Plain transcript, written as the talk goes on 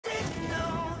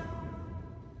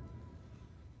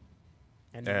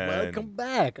And welcome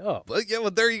back. Oh, Well, yeah,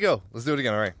 well, there you go. Let's do it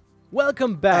again, all right.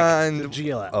 welcome back And to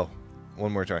GLL. Oh,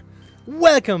 one more try.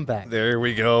 Welcome back. There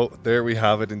we go. There we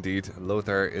have it indeed.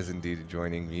 Lothar is indeed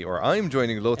joining me, or I'm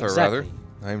joining Lothar, Exactly. rather.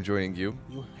 I'm joining you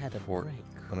You had a for break.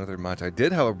 another match. I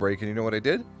did have a break, and you know what I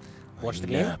did? Watch I the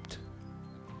game? napped.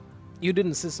 You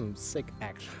didn't see some sick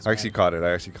actions. I actually caught it.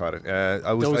 I actually caught it.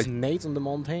 I was. Those I, nades on the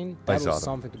mountain, I that saw was them.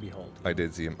 something to behold. I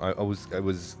did see him. I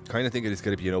was kind of thinking it's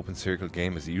going to be an open circle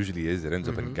game, as it usually is. It ends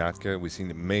up in Gatka. We've seen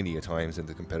it many a times in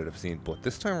the competitive scene, but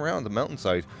this time around, the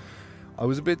mountainside, I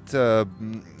was a bit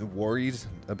worried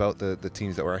about the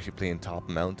teams that were actually playing top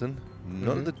mountain.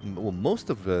 None of the, well, most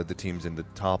of the teams in the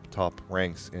top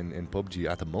ranks in PUBG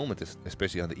at the moment,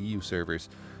 especially on the EU servers,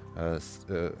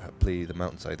 play the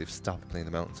mountainside. They've stopped playing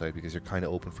the mountainside because you're kind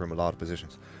of open from a lot of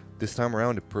positions. This time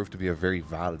around, it proved to be a very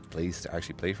valid place to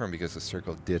actually play from because the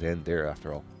circle did end there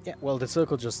after all. Yeah, well, the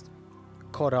circle just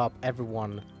caught up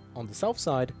everyone on the south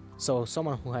side. So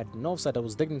someone who had north side, that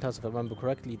was Dignitas, if I remember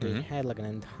correctly, they had like an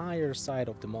entire side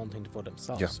of the mountain for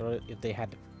themselves. Yeah. So if they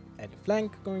had any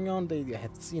flank going on, they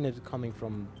had seen it coming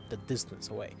from the distance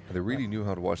away. And they really knew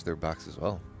how to watch their backs as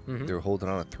well. They were holding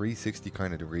on a 360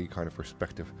 kind of degree kind of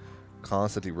perspective,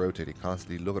 constantly rotating,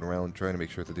 constantly looking around, trying to make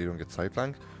sure that they don't get side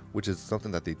flanked, which is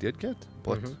something that they did get.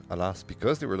 But alas,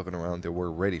 because they were looking around, they were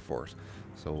ready for it.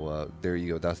 So there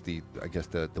you go. That's I guess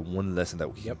the one lesson that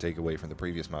we can take away from the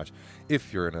previous match.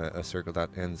 If you're in a circle that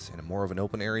ends in a more of an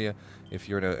open area, if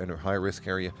you're in a high risk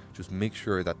area, just make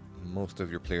sure that most of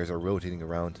your players are rotating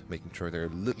around, making sure they're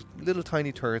little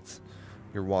tiny turrets.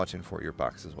 You're watching for your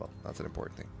backs as well. That's an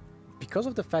important thing. Because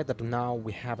of the fact that now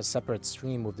we have a separate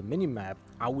stream with the minimap,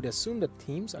 I would assume that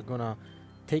teams are gonna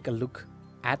take a look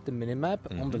at the minimap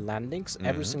on the landings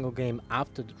every single game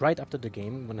right after the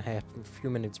game, when I have a few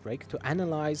minutes break, to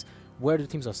analyze where the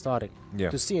teams are starting,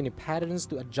 to see any patterns,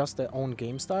 to adjust their own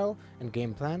game style and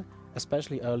game plan,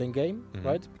 especially early in game,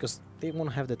 right? Because they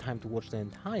won't have the time to watch the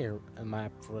entire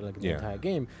map for like the entire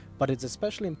game. But it's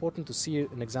especially important to see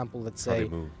an example. Let's say,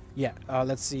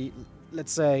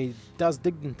 let's say, does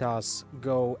Dignitas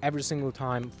go every single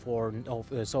time for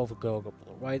solve a go,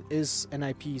 right? Is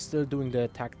NIP still doing the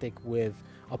tactic with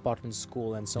apartment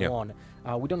school and so on?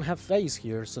 We don't have phase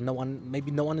here, so maybe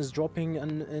no one is dropping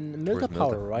in Milta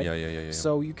power, right? Yeah.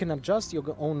 So you can adjust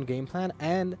your own game plan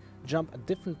and jump a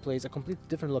different place, a completely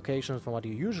different location from what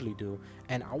you usually do.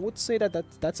 And I would say that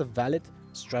that's a valid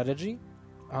strategy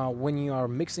when you are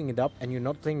mixing it up and you're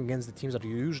not playing against the teams that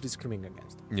you're usually screaming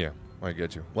against. Yeah, I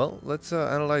get you. Well, let's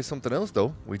analyze something else,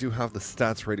 though. We do have the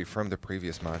stats ready from the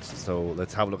previous match, so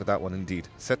let's have a look at that one indeed.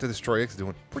 Set to Destroy X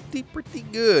doing pretty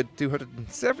good.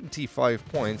 275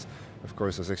 points. Of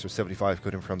course, those extra 75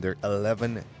 got him from their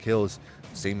 11 kills.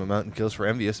 Same amount in kills for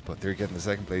Envious, but they're getting the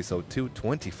second place, so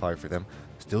 225 for them.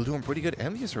 Still doing pretty good.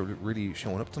 Envious are really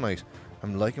showing up tonight.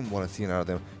 I'm liking what I'm seeing out of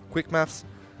them. Quick maths.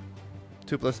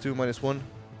 2 + 2 - 1.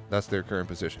 That's their current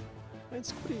position.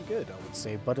 It's pretty good, I would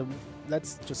say, but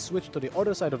let's just switch to the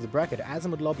other side of the bracket.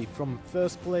 Azimuth Lobby from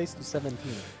first place to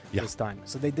 17 this time.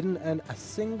 So they didn't earn a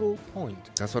single point.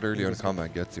 That's what early on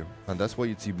combat gets you. And that's why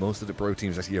you'd see most of the pro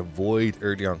teams actually avoid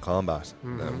early on combat.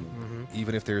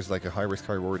 Even if there's like a high risk,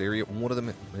 high reward area, one of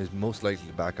them is most likely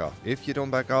to back off. If you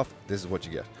don't back off, this is what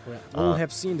you get. Yeah. We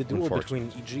have seen the duel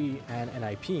between EG and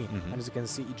NIP. And as you can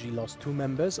see, EG lost 2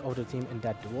 members of the team in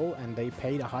that duel, and they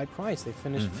paid a high price. They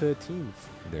finished 13th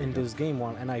in this game,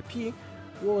 while NIP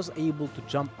was able to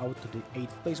jump out to the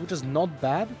 8th place, which is not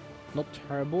bad, not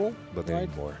terrible, but they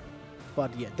need more.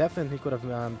 But yeah, definitely could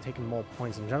have taken more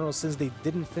points in general, since they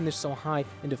didn't finish so high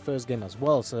in the first game as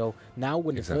well. So now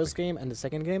when the first game and the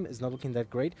second game is not looking that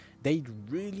great, they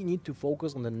really need to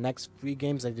focus on the next 3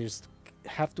 games. They just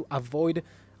have to avoid,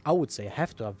 I would say,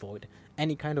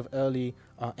 any kind of early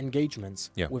engagements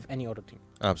with any other team.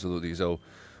 Absolutely. So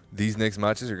these next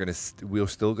matches are we're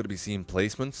still going to be seeing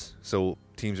placements, so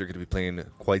teams are going to be playing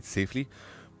quite safely.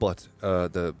 But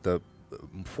the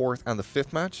 4th and the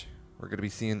 5th match, we're going to be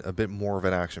seeing a bit more of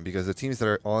an action, because the teams that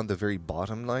are on the very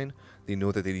bottom line, they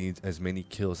know that they need as many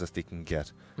kills as they can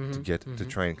get to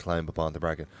try and climb up on the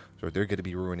bracket. So they're going to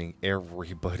be ruining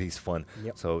everybody's fun.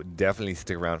 So definitely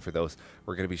stick around for those.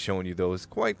 We're going to be showing you those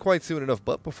quite soon enough.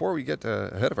 But before we get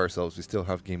ahead of ourselves, we still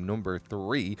have game number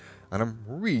 3, and I'm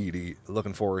really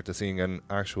looking forward to seeing an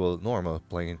actual normal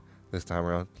playing this time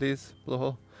around. Please,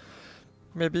 Blowhole.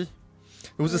 Maybe.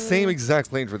 It was the same exact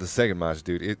plane for the second match,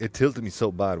 dude. It tilted me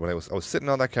so bad when I was sitting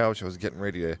on that couch. I was getting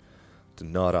ready to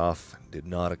nod off. Did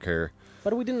not occur.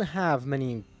 But we didn't have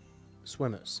many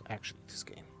swimmers actually this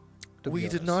game. We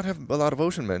did not have a lot of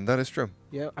Ocean Men. That is true.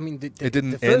 Yeah, I mean, It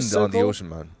didn't the first end on the circle Ocean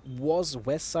Man. was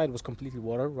west side was completely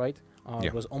water, right?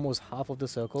 It was almost half of the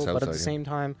circle, South but at the side, same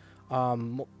time,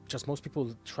 just most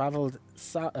people traveled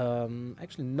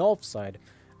actually north side,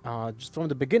 just from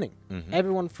the beginning.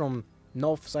 Everyone from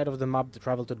north side of the map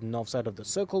traveled to the north side of the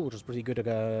circle, which was pretty good.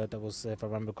 That was, if I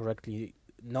remember correctly,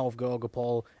 North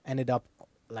Gorgopol ended up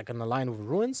like on a line with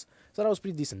ruins, so that was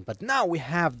pretty decent. But now we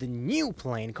have the new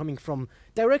plane coming from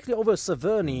directly over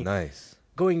Severny, Nice.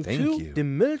 going Thank to you. the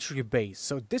military base.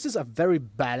 So this is a very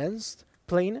balanced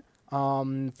plane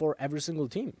for every single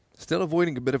team. Still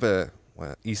avoiding a bit of a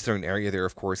eastern area there,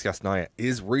 of course. Yasnaya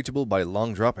is reachable by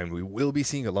long drop, and we will be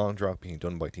seeing a long drop being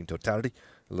done by Team Totality.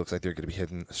 It looks like they're going to be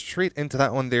heading straight into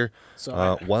that one there,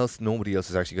 So whilst nobody else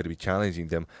is actually going to be challenging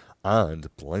them, and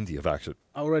plenty of action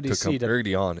I already to see come that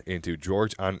early on into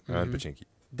George and Pachinki.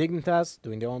 Dignitas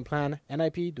doing their own plan,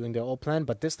 NIP doing their own plan,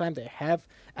 but this time they have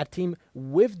a team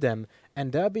with them,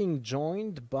 and they're being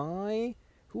joined by,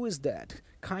 who is that?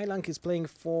 Kailank is playing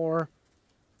for...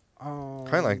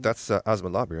 Kind of like that's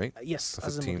Azma Lobby, right? Yes,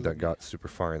 That's a Azimut team that Lobby. got super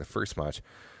far in the first match.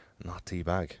 Not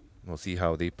Teabag. We'll see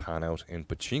how they pan out in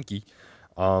Pachinki.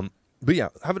 But yeah,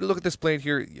 having a look at this plane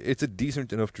here, it's a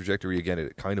decent enough trajectory. Again,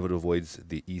 it kind of avoids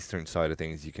the eastern side of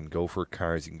things. You can go for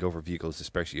cars, you can go for vehicles,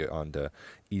 especially on the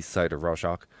east side of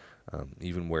Rorschach.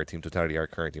 Even where Team Totality are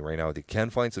currently right now, they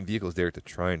can find some vehicles there to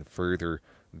try and further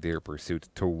their pursuit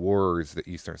towards the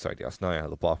eastern side.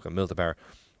 Yasnaya, Lubovka, Miltabar,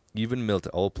 even Milta,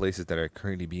 all places that are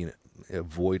currently being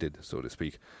avoided, so to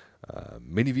speak.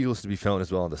 Many vehicles to be found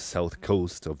as well on the south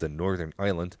coast of the northern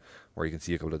island, where you can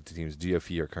see a couple of the teams.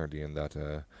 GFE are currently in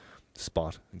that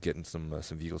spot, getting some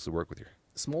vehicles to work with here.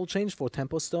 Small change for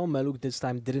Tempo still. Meluk this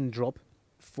time didn't drop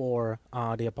for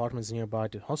the apartments nearby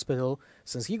the hospital,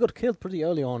 since he got killed pretty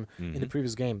early on in the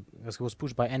previous game, because he was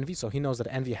pushed by Envy, so he knows that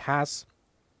Envy has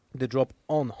the drop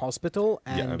on hospital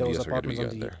and those MVS are gonna be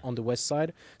apartments good there. on the west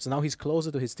side. So now he's closer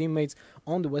to his teammates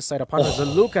on the west side apartments. But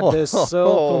look at this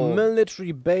circle,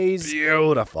 military base,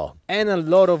 Beautiful. and a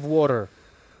lot of water.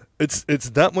 It's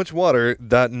that much water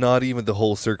that not even the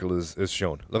whole circle is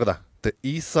shown. Look at that. The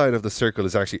east side of the circle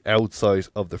is actually outside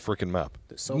of the freaking map.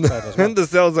 The south side as well. And the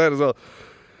south side as well.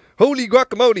 Holy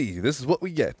guacamole! This is what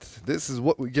we get. This is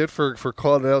what we get for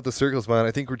calling out the circles, man.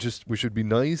 I think we should be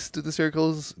nice to the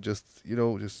circles. Just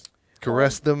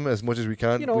caress them as much as we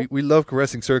can. We love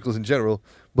caressing circles in general,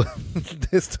 but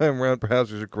this time around,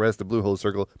 perhaps we should caress the blue hole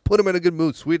circle. Put them in a good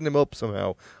mood, sweeten them up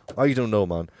somehow. I don't know,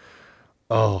 man.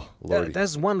 Oh, lordy.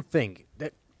 There's one thing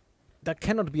that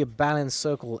cannot be a balanced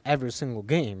circle every single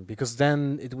game, because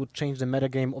then it would change the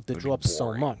metagame of the drops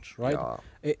so much, right?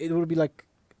 Yeah. It would be like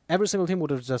every single team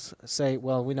would have just say,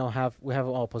 well, we have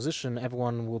our position.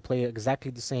 Everyone will play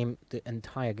exactly the same the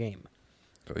entire game.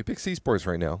 So Epic Sports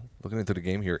right now, looking into the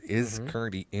game here, is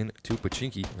currently into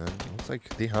Pachinki, and it looks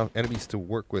like they have enemies to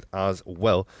work with as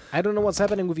well. I don't know what's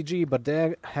happening with EG, but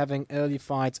they're having early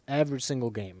fights every single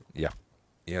game.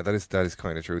 Yeah, that is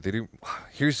kind of true. They do.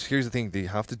 Here's the thing: they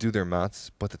have to do their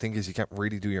maths, but the thing is, you can't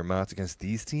really do your maths against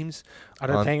these teams. Are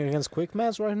they playing against Quick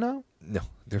Maths right now? No,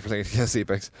 they're playing against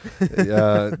Apex.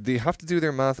 They have to do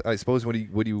their math, I suppose, when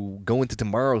you go into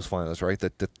tomorrow's finals, right?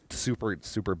 The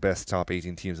super best top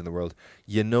 18 teams in the world,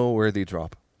 you know where they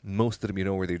drop. Most of them, you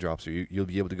know where they drop, so you'll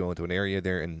be able to go into an area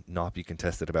there and not be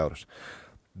contested about it.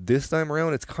 This time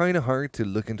around, it's kind of hard to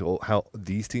look into how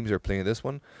these teams are playing this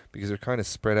one, because they're kind of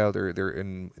spread out. They're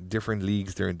in different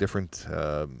leagues. They're in different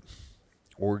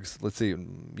orgs. Let's say,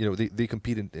 they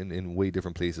compete in way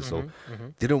different places. So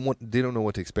they don't know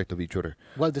what to expect of each other.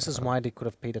 Well, this is why they could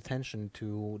have paid attention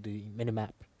to the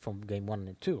minimap from game 1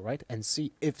 and 2, right? And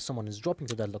see if someone is dropping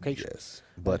to that location. Yes,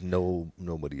 but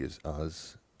nobody is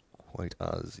quite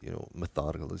as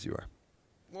methodical as you are.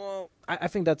 Well, I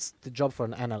think that's the job for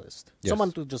an analyst. Yes.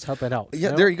 Someone to just help it out.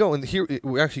 Yeah, there you go. And here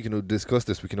we're actually going to discuss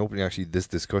this. We can open actually this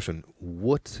discussion.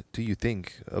 What do you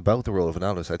think about the role of an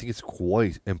analyst? I think it's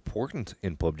quite important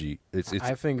in PUBG.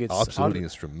 I think it's absolutely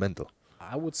instrumental.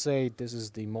 I would say this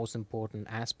is the most important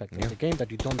aspect of the game that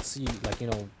you don't see,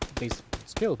 based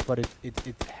skill, but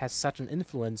it has such an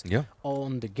influence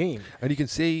on the game. And you can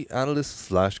say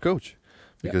analyst/coach.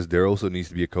 Because there also needs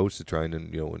to be a coach to try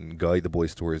and guide the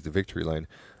boys towards the victory line,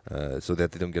 so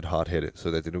that they don't get hot-headed,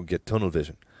 so that they don't get tunnel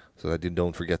vision, so that they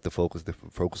don't forget to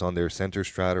focus on their center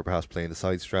strat or perhaps playing the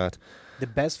side strat. The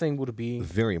best thing would be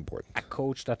very important. A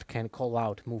coach that can call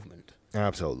out movement.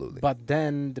 Absolutely. But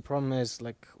then the problem is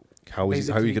how are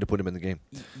you going to put him in the game?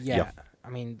 Yeah. I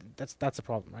mean, that's a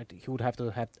problem, right? He would have to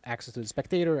have access to the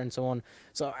spectator and so on.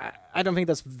 So I don't think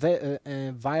that's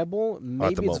viable.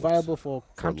 Maybe it's moment, viable for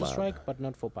for Counter-Strike, LAN. but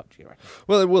not for PUBG, right?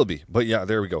 Well, it will be. But yeah,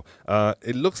 there we go.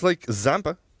 It looks like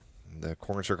Zampa, the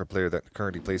corner circle player that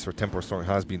currently plays for Tempo Storm,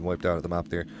 has been wiped out of the map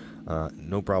there.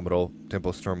 No problem at all.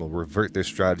 Tempo Storm will revert their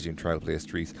strategy and try to play as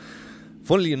threes.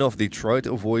 Funnily enough, they tried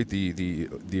to avoid the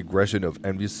aggression of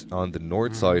enemies on the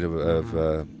north side of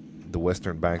the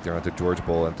western bank there onto George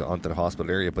Bowl and onto the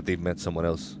hospital area, but they'd met someone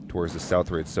else towards the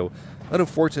south ridge. So an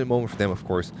unfortunate moment for them, of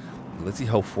course. Let's see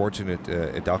how fortunate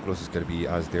Edakulos is going to be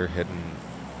as they're heading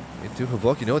into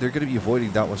Havok. You know, they're going to be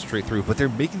avoiding that one straight through, but they're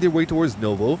making their way towards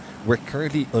Novo, where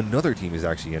currently another team is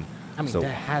actually in. I mean, so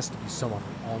there has to be someone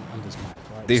on this map,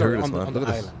 right? they Sorry, heard us, on the, man. on the Look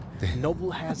at this. island.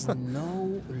 Noble has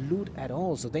no loot at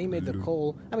all, so they made the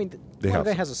call. I mean, They one have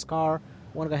guy some. has a scar,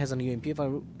 one guy has an UMP,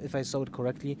 if I saw it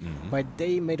correctly. But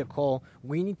they made a call.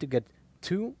 We need to get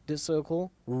to this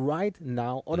circle right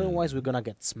now, otherwise we're gonna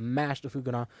get smashed if we're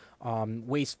gonna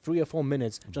waste 3 or 4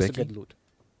 minutes just to Becky? get loot.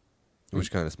 Which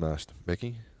kind of smashed?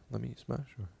 Becky? Let me smash?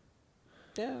 Or?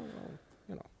 Yeah, well,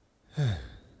 you know,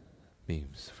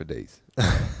 Memes for days.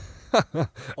 old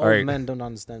right. men don't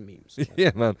understand memes. right?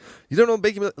 Yeah, man. You don't know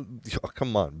Becky? Oh,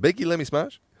 come on. Becky, let me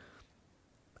smash?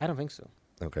 I don't think so.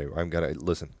 Okay, I'm gonna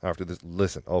listen after this.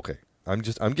 Listen, okay, I'm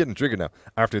getting triggered now.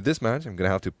 After this match, I'm gonna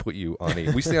have to put you on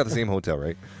a. We stay at the same hotel,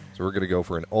 right? So we're gonna go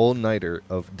for an all-nighter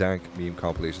of dank meme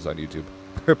compilations on YouTube.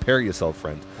 Prepare yourself,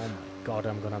 friend. Oh my god,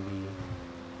 I'm gonna be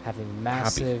having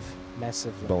massive like,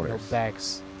 Boners.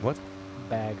 bags. What?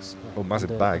 Bags. Oh,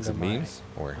 massive bags of memes,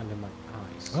 or. Under my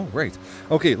eyes. Oh, right.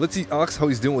 Okay, let's see Ox how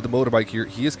he's doing with the motorbike here.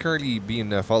 He is currently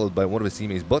being followed by one of his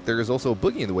teammates, but there is also a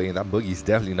Boogie in the way, and that Boogie's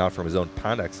definitely not from his own.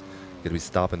 Pandax going to be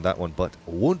stopping that one, but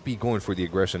won't be going for the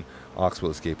aggression. Ox will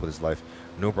escape with his life.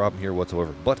 No problem here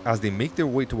whatsoever. But as they make their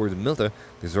way towards Milta,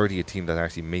 there's already a team that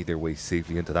actually made their way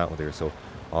safely into that one there, so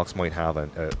Ox might have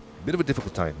a bit of a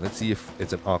difficult time. Let's see if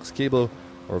it's an Ox cable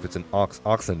or if it's an Ox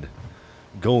Oxend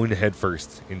going head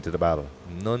first into the battle.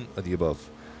 None of the above.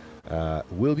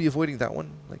 We'll be avoiding that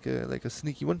one like a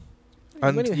sneaky one.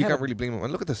 And When you have can't a- really blame them.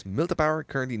 And look at this. Milta Power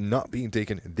currently not being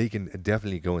taken. They can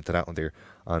definitely go into that one there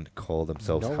and call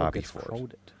themselves Noble happy gets for it.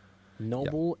 crowded.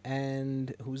 Noble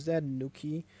and who's that?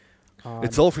 Nuki.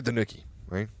 It's all for the Nookie,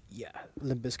 right? Yeah,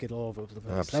 Limp Bizkit all over the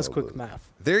place. That's quick Absolutely.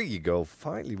 math. There you go.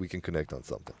 Finally, we can connect on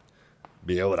something.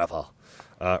 Beautiful.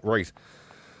 Right.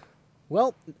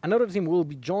 Well, another team will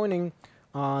be joining.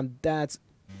 That's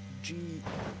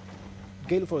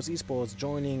Gale Force Esports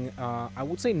joining. I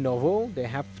would say Novo. They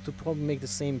have to probably make the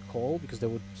same call because they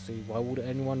would say, why would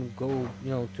anyone go,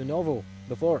 to Novo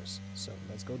before us? So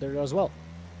let's go there as well.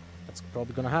 That's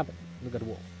probably gonna happen. Look at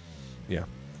Wolf. Yeah.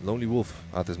 Lonely Wolf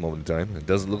at this moment in time. It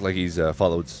doesn't look like he's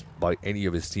followed by any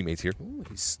of his teammates here. Ooh,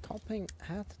 he's stopping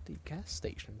at the gas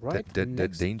station, right?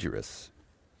 Dangerous.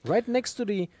 Right next to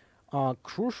the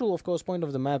crucial, of course, point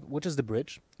of the map, which is the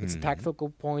bridge. It's a tactical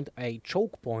point, a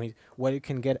choke point, where you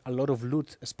can get a lot of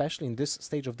loot, especially in this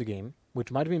stage of the game,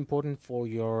 which might be important for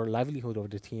your livelihood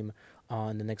of the team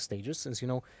in the next stages, since,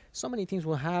 so many teams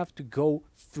will have to go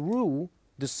through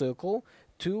the circle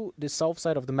to the south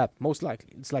side of the map, most likely.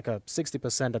 It's like a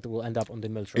 60% that will end up on the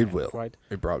military. It will. Right?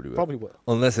 It probably will. Probably will.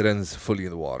 Unless it ends fully in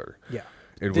the water. Yeah.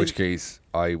 In which case,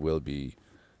 I will be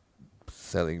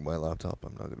selling my laptop.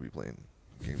 I'm not going to be playing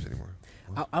games anymore.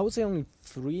 I would say only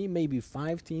 3, maybe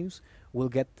 5 teams will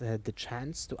get the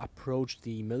chance to approach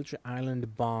the military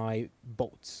island by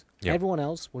boats. Yeah. Everyone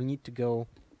else will need to go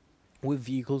with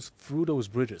vehicles through those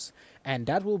bridges. And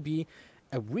that will be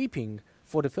a reaping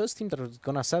for the first team that is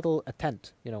going to settle a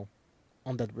tent,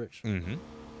 on that bridge. Mm-hmm.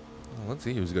 Well, let's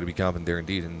see who's going to be camping there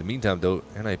indeed. In the meantime, though,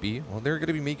 NIP, well, they're going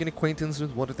to be making acquaintance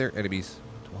with one of their enemies.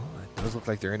 Well, it does look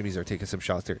like their enemies are taking some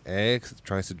shots there. X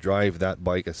tries to drive that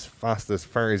bike as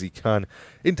far as he can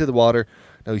into the water.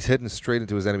 Now he's heading straight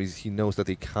into his enemies. He knows that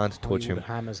they can't touch him.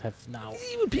 Hammers have now.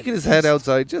 He's even peeking his head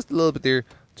outside just a little bit there,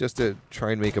 just to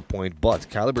try and make a point. But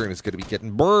Caliburn is going to be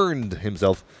getting burned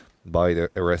himself by the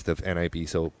rest of NIP.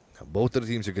 So both of the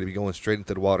teams are going to be going straight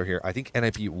into the water here. I think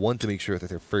NIP want to make sure that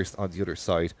they're first on the other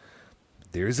side.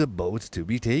 There's a boat to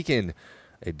be taken.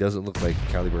 It doesn't look like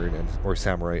Caliburn or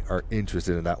Samurai are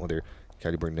interested in that one there.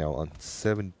 Caliburn now on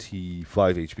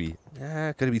 75 HP.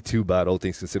 Going to be too bad, all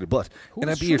things considered. But Who's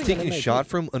NIP are shooting at taking a NIP? shot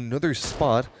from another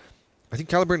spot. I think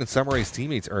Caliburn and Samurai's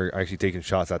teammates are actually taking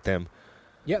shots at them.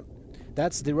 Yep.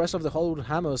 That's the rest of the Hollywood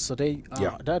Hammers. So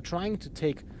they're trying to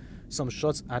take some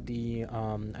shots at the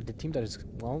team that is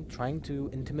trying to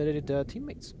intimidate their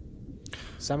teammates.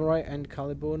 Samurai and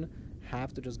Caliburn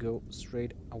have to just go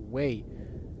straight away.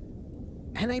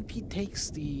 NIP takes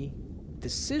the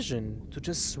decision to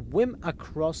just swim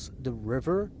across the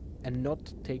river and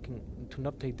not take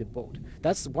the boat.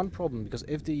 That's one problem, because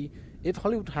if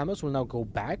Hollywood Hammers will now go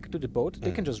back to the boat,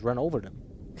 they can just run over them.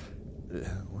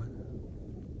 What?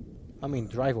 I mean,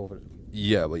 drive over them.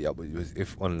 Yeah, but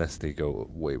unless they go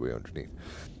way underneath.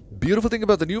 Beautiful thing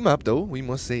about the new map, though, we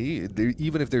must say,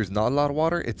 even if there's not a lot of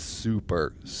water, it's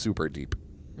super deep.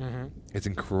 It's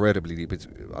incredibly deep. It's,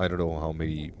 I don't know how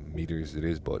many meters it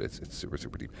is, but it's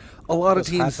super deep. A lot of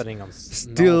teams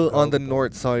still on the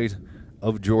north side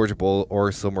of Georgia Bowl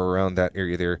or somewhere around that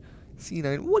area there.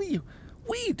 C9, what are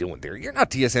you doing there? You're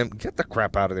not TSM. Get the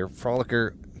crap out of there.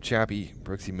 Frolicker, Chappie,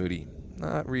 Brooksy Moody.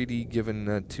 Not really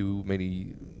given too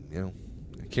many,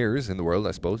 cares in the world,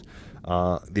 I suppose.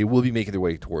 They will be making their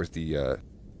way towards the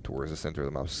center of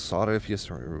the map. Soda, if you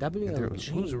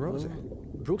who's Rose?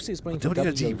 Brooksy is playing for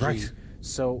WLG, right?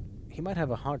 So he might have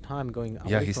a hard time going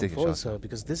away from Forza,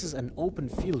 because this is an open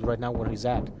field right now where he's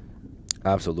at.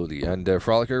 Absolutely. And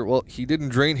Frolicker, well, he didn't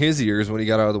drain his ears when he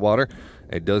got out of the water.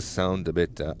 It does sound a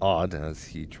bit odd as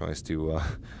he tries to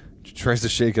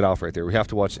shake it off right there. We have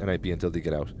to watch NIP until they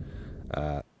get out.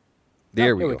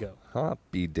 There we go.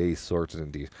 Happy day sorted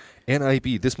indeed.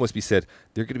 NIP, this must be said,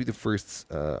 they're going to be the first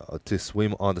to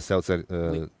swim on the south side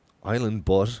island,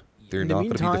 but they're not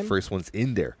going to be the first ones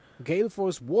in there. Gale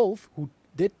Force Wolf, who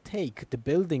did take the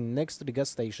building next to the gas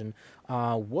station,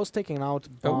 was taken out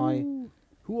by...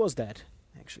 Who was that?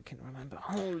 Actually, can't remember.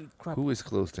 Holy crap. Who is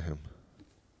close to him?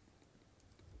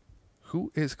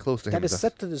 Who is close to him? That is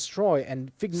set to destroy,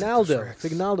 and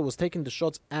Fignaldo was taking the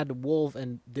shots at Wolf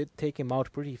and did take him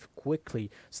out pretty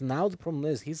quickly. So now the problem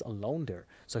is he's alone there.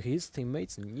 So his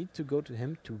teammates need to go to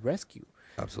him to rescue.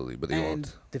 Absolutely, but they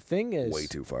won't. The thing is... way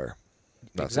too far.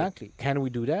 Exactly. Can we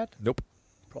do that? Nope.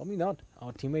 Probably not.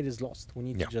 Our teammate is lost. We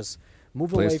need to just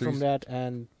move away from that,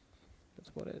 and that's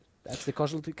about it. That's the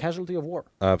casualty of war.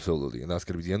 Absolutely, and that's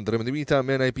going to be the end of them. In the meantime,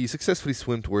 NIP successfully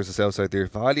swim towards the south side there.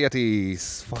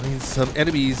 Valiatis finds some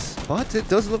enemies, but it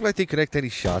doesn't look like they connect any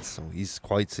shots, so he's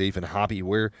quite safe and happy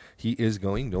where he is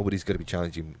going. Nobody's going to be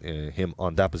challenging him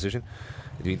on that position.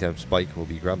 In the meantime, Spike will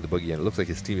be grabbing the buggy, and it looks like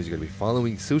his team is going to be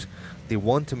following suit. They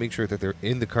want to make sure that they're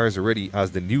in the cars already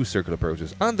as the new circle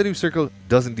approaches, and the new circle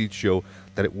does indeed show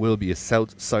that it will be a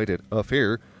south-sided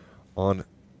affair on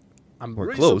or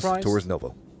really close towards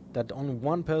Novo. That only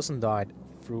one person died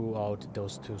throughout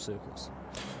those two circles.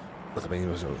 But I mean, it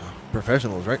was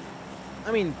professionals, right?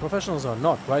 I mean, professionals are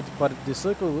not, right? But the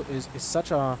circle is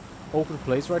such a awkward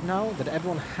place right now that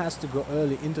everyone has to go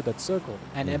early into that circle.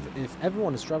 And if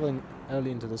everyone is traveling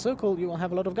early into the circle, you will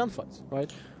have a lot of gunfights,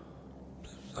 right?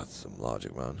 That's some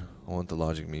logic, man. I want the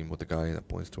logic meme with the guy that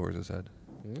points towards his head.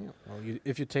 Yeah. Well,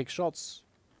 if you take shots,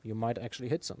 you might actually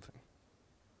hit something.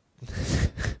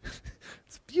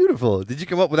 It's beautiful. Did you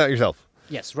come up with that yourself?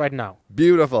 Yes, right now.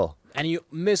 Beautiful. And you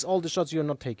miss all the shots you're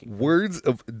not taking.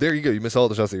 There you go. You miss all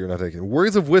the shots that you're not taking.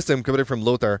 Words of wisdom coming in from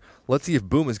Lothar. Let's see if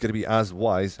Boom is going to be as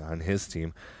wise, and his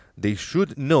team. They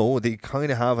should know. They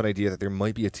kind of have an idea that there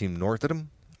might be a team north of them.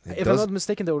 If I'm not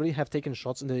mistaken, they already have taken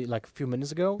shots in the a few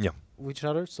minutes ago. Yeah. With each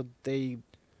other, so they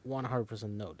 100%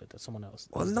 know that there's someone else.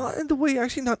 Well, not in the way,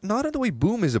 actually, not in the way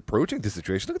Boom is approaching the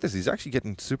situation. Look at this. He's actually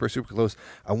getting super close.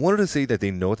 I wanted to say that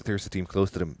they know that there's a team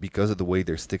close to them because of the way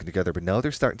they're sticking together, but now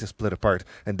they're starting to split apart,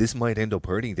 and this might end up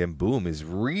hurting them. Boom is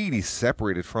really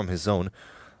separated from his zone,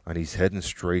 and he's heading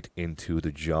straight into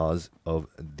the jaws of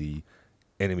the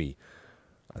enemy.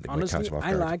 Honestly,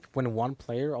 I like when one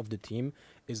player of the team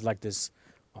is like this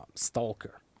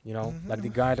stalker, you know, like the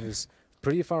guy that is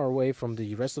pretty far away from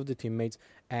the rest of the teammates,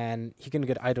 and he can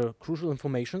get either crucial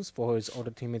informations for his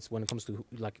other teammates when it comes to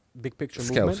like big picture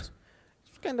movement.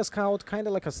 Kind of scout, kind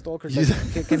of like a stalker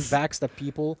that can backstab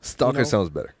people. Stalker sounds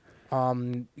better.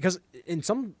 Because in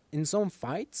some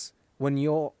fights, when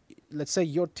let's say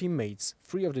your teammates,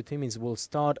 3 of the teammates will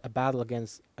start a battle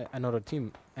against another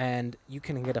team, and you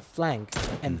can get a flank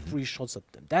and 3 shots at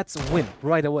them. That's a win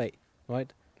right away,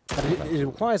 right? But it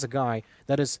requires a guy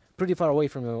that is pretty far away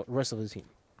from the rest of the team.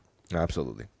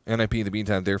 Absolutely. NIP, in the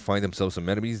meantime, they find themselves some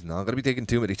enemies. Not going to be taking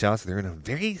too many shots. They're in a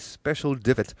very special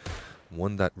divot.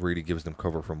 One that really gives them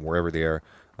cover from wherever they are,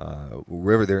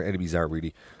 wherever their enemies are,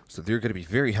 really. So they're going to be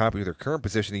very happy with their current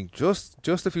positioning. Just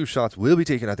a few shots will be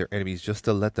taken at their enemies just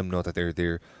to let them know that they're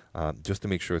there, just to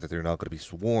make sure that they're not going to be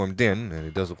swarmed in. And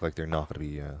it does look like they're not going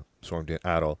to be swarmed in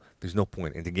at all. There's no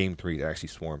point into Game 3 to actually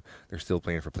swarm. They're still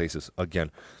playing for places.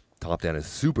 Again, top 10 is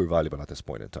super valuable at this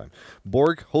point in time.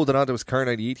 Borg holding on to his car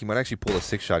 98. He might actually pull a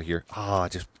 6-shot here.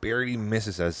 Just barely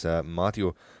misses as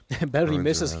Matteo. Barely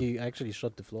misses. He actually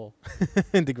shot the floor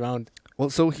in the ground. Well,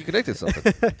 so he connected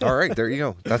something. All right, there you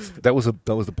go. That was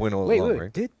the point all along,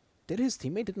 right? Did Did his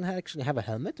teammate didn't actually have a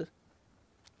helmet?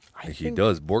 He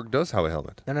does. Borg does have a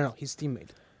helmet. No. His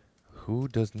teammate. Who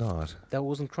does not? That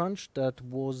wasn't Crunch. That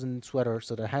wasn't Sweater.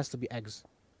 So there has to be Eggs.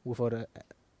 Without a...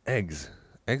 Eggs.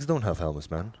 Eggs don't have helmets,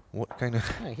 man. What kind of...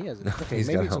 Yeah, he has it. Okay, He's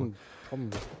maybe got a it's some problem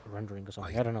with rendering or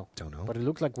something. I don't know. Don't know. But it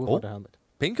looks like without a helmet.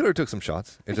 Painkiller took some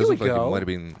shots. It Here does we look like go. it might have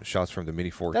been shots from the Mini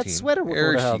 14. That Sweater without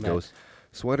There a she helmet. goes.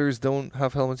 Sweaters don't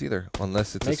have helmets either,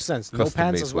 unless it's Makes a sense. No custom-made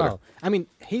pants as sweater. well. I mean,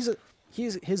 his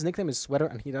nickname is Sweater,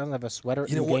 and he doesn't have a sweater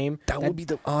You know in what? game. That would be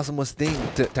the awesomest thing,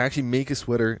 to actually make a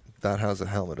sweater that has a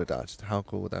helmet attached. How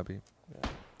cool would that be? Yeah,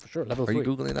 for sure. Level Are 3. you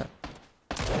Googling that?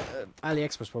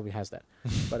 AliExpress probably has that.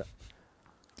 But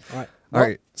all right. All Well,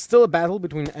 right. Still a battle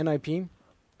between NIP.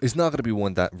 It's not going to be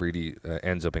one that really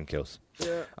ends up in kills.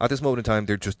 Yeah. At this moment in time,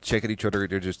 they're just checking each other.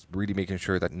 They're just really making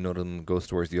sure that none of them goes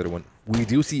towards the other one. We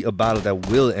do see a battle that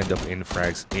will end up in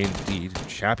frags. Indeed,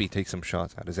 Chappie takes some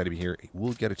shots at his enemy here. He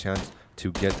will get a chance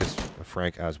to get this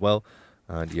frag as well.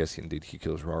 And yes, indeed, he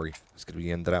kills Rory. It's going to be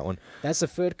the end of that one. That's the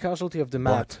third casualty of the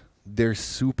map. But they're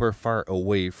super far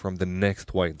away from the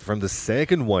next white, from the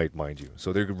second white, mind you.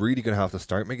 So they're really going to have to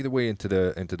start making their way into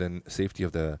the safety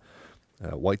of the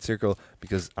white circle,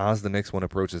 because as the next one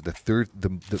approaches, the third,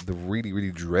 the really, really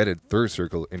dreaded third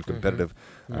circle in competitive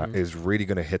is really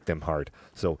going to hit them hard.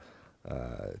 So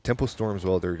Tempo Storm as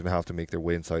well, they're going to have to make their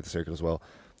way inside the circle as well.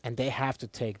 And they have to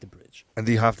take the bridge. And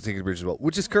they have to take the bridge as well,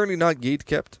 which is currently not gate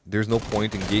kept. There's no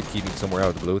point in gatekeeping somewhere out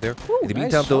of the blue there. Ooh, in the nice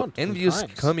meantime, though, shot, Envious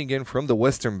sometimes. coming in from the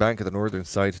western bank of the northern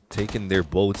side, taking their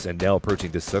boats and now approaching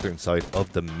the southern side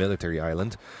of the military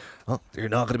island. Well, they're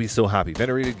not going to be so happy.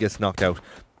 Venerated gets knocked out,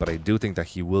 but I do think that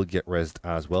he will get rezzed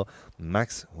as well.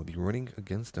 Max will be running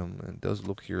against him, and it does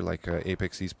look here like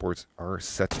Apex Esports are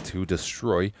set to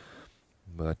destroy,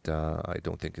 but I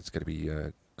don't think it's going to be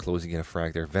closing in a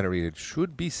frag there. Venerated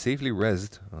should be safely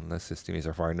rezzed, unless his teammates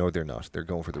are firing. No, they're not. They're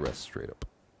going for the rest straight up.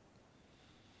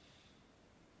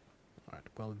 All right.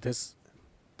 Well, that's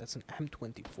an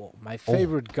M24, my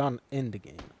favorite gun in the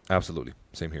game. Absolutely.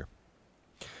 Same here.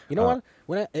 You know what?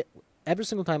 When every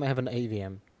single time I have an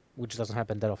AVM, which doesn't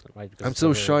happen that often, right? Because I'm it's so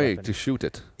not a rare shy weapon. to shoot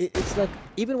it. It's like,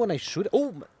 even when I shoot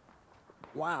it,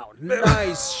 wow,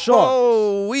 nice shot.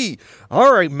 Oh, wee.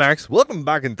 All right, Max, welcome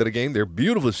back into the game. They're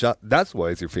beautiful shot. That's why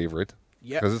it's your favorite.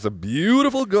 Yeah. Because it's a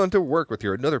beautiful gun to work with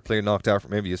here. Another player knocked out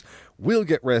from Envious will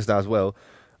get rezzed as well.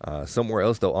 Somewhere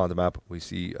else, though, on the map, we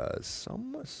see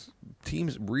some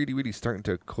teams really, really starting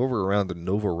to cover around the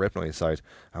Novo Repnoy side,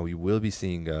 and we will be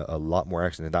seeing a lot more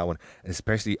action in that one,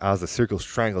 especially as the circle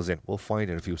strangles in. We'll find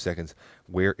in a few seconds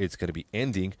where it's going to be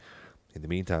ending. In the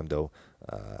meantime, though,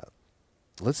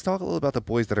 let's talk a little about the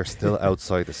boys that are still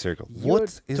outside the circle.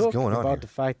 What is going on about here? the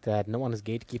fact that no one is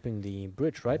gatekeeping the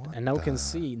bridge, right? And now we can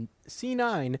see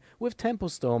C9 with Tempo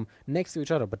Storm next to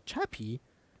each other, but Chappie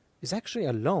is actually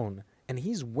alone. And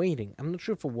he's waiting. I'm not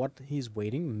sure for what he's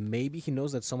waiting. Maybe he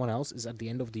knows that someone else is at the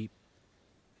end of the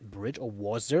bridge, or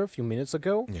was there a few minutes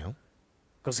ago. Yeah.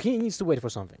 Because he needs to wait for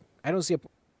something. I don't see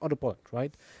other point,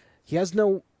 right? He has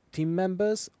no team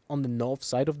members on the north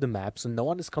side of the map, so no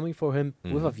one is coming for him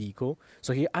with a vehicle.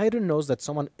 So he either knows that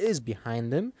someone is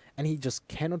behind him, and he just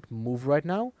cannot move right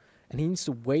now, and he needs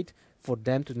to wait for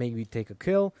them to maybe take a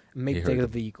kill, and maybe take a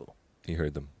vehicle. He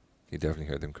heard them. He definitely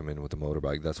heard them come in with the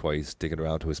motorbike. That's why he's sticking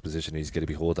around to his position. He's going to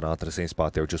be holding on to the same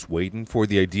spot there, just waiting for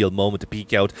the ideal moment to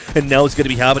peek out. And now it's going to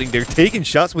be happening. They're taking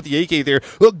shots with the AK there.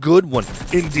 A good one,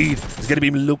 indeed. It's going to be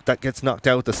Luke that gets knocked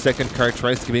out. The second car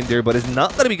tries to come in there, but is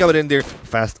not going to be coming in there.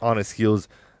 Fast on his heels.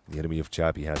 The enemy of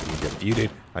Chappie has been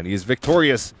defeated, and he is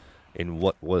victorious in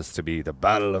what was to be the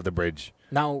Battle of the Bridge.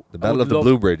 Now, the Battle of the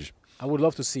Blue Bridge. I would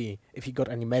love to see if he got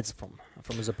any meds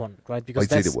from his opponent, right? Because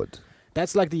I'd say they would.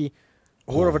 That's like the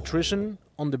war of attrition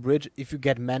on the bridge if you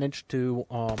managed to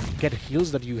get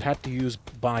heals that you had to use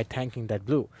by tanking that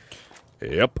blue.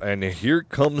 Yep, and here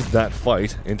comes that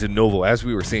fight into Novo. As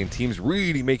we were saying, teams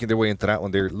really making their way into that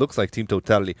one there. Looks like Team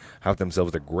Totality have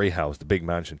themselves the Grey House, the big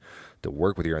mansion, to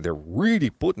work with here, and they're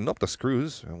really putting up the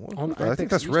screws. I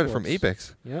think that's Red from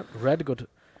Apex. Yeah, Red got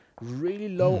really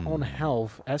low on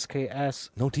health. SKS.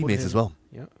 No teammates as well.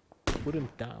 Yeah, put him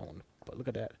down. But look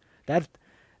at that.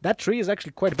 That tree is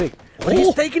actually quite big. But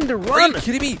he's taking the run. Are you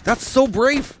kidding me? That's so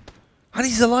brave. And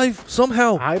he's alive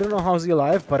somehow. I don't know how he's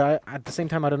alive, but at the same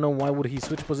time, I don't know why would he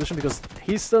switch position, because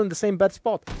he's still in the same bad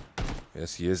spot.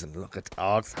 Yes, he is. And look at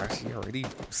Ox actually already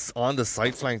on the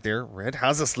side flank there. Red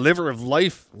has a sliver of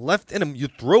life left in him. You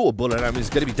throw a bullet at him, he's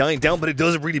going to be dying down, but it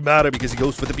doesn't really matter because he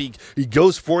goes for the peak. He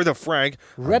goes for the frag.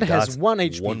 Red has 1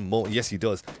 HP. Yes, he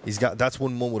does. That's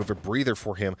one moment of a breather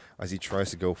for him as he tries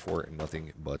to go for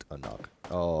nothing but a knock.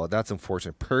 Oh, that's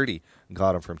unfortunate. Purdy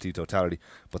got him from T-Totality,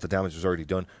 but the damage was already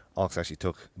done. Ox actually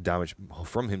took damage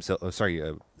from himself,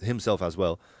 himself as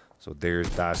well. So there's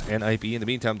that. NIP in the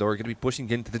meantime, though, are going to be pushing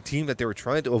into the team that they were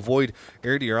trying to avoid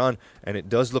earlier on. And it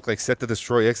does look like set to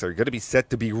destroy X. They're going to be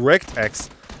set to be wrecked X.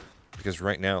 Because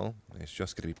right now, it's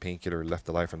just going to be Painkiller left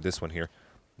alive from this one here.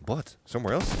 But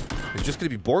somewhere else, it's just going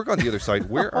to be Borg on the other side.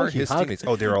 Where are his teammates?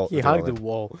 Oh, they're all. He hugged the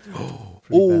wall.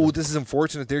 Oh, this is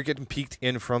unfortunate. They're getting peeked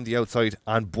in from the outside.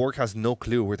 And Borg has no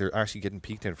clue where they're actually getting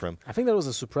peeked in from. I think that was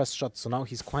a suppressed shot. So now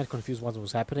he's quite confused what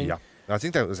was happening. Yeah. I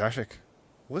think that was Ashik.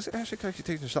 Was Ashik actually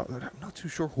taking the shot? I'm not too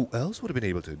sure who else would have been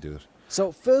able to do it.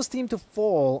 So first team to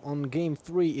fall on game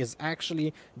 3 is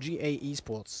actually GA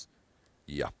Esports.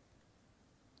 Yeah.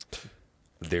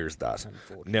 There's that.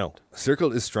 Now,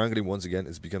 Circle is strangling once again.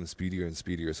 It's becoming speedier and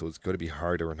speedier, so it's going to be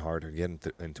harder and harder to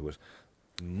get into it.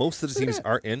 Most of the teams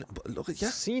are in, but look at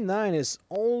C9 is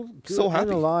all good so happy.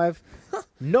 and alive.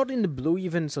 Not in the blue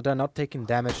even, so they're not taking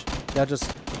damage. They're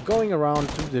just going around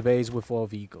to the base with 4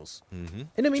 vehicles.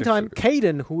 In the meantime,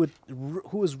 Caden, who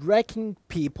was wrecking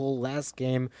people last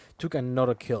game, took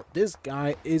another kill. This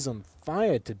guy is on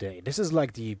fire today. This is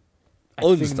like the I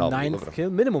think 9th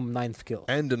kill, minimum 9th kill.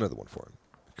 And another one for him.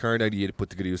 Card idea to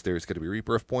put to good use there is going to be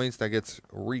Reaper of Points. That gets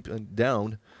reaped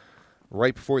down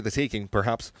right before the taking,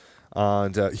 perhaps.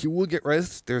 And he will get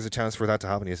rezzed. There's a chance for that to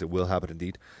happen. Yes, it will happen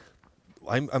indeed.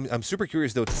 I'm super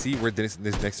curious, though, to see where this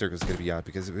next circle is going to be at,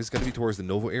 because if it's going to be towards the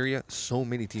Novo area, so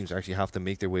many teams actually have to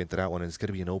make their way into that one, and it's going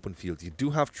to be an open field. You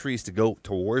do have trees to go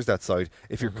towards that side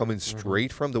if you're coming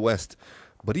straight from the west.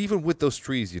 But even with those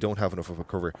trees, you don't have enough of a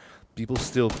cover. People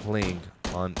still playing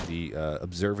on the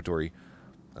observatory,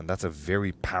 and that's a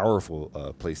very powerful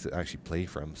place to actually play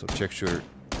from. So Checksure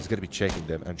is going to be checking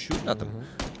them and shooting at them.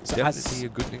 So definitely a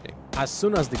good nickname. As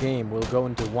soon as the game will go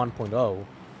into 1.0,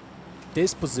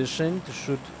 this position to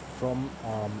shoot from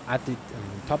at the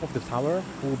top of the tower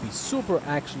will be super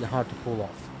actually hard to pull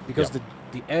off, because the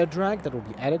air drag that will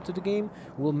be added to the game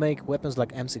will make weapons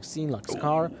like M16, like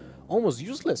Scar, almost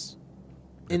useless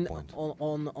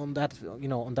on that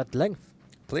on that length.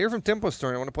 Player from Tempo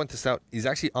Store, I want to point this out, he's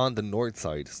actually on the north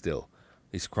side still.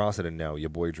 He's crossing it now. Your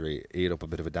boy Dre ate up a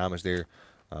bit of a damage there.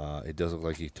 It does look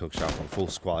like he took shot from full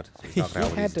squad. So he's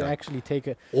not he had to actually take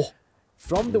a...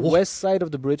 From the west side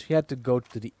of the bridge, he had to go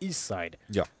to the east side.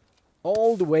 Yeah.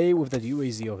 All the way with that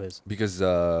UAZ of his. Because,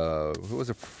 who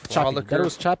was it? Chappy. That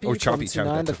was Chappy from Chappy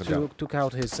C9 that took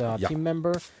out his team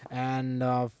member and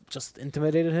just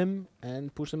intimidated him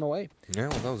and pushed him away. Yeah,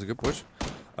 well, that was a good push.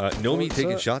 Nomi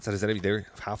taking shots at his enemy there.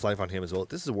 Half-life on him as well.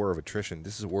 This is a war of attrition.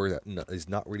 This is a war that is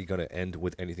not really going to end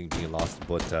with anything being lost,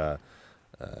 but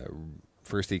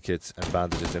first aid kits and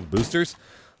bandages and boosters.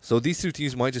 So these two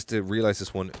teams might just realize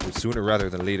this one sooner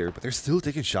rather than later, but they're still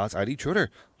taking shots at each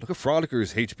other. Look at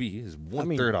Frolicker's HP is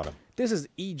 1/3 on him. This is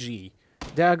EG.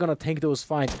 They're gonna take those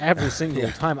fights every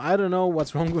single time. I don't know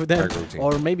what's wrong with them,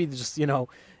 or maybe just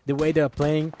the way they're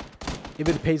playing. If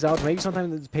it pays out, maybe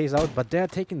sometimes it pays out, but they're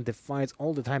taking the fights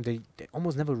all the time. They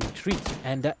almost never retreat,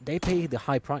 and they pay the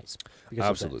high price.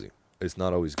 Absolutely. It's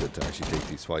not always good to actually take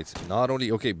these fights. Not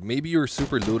only, okay, maybe you're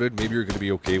super looted, maybe you're going to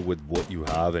be okay with what you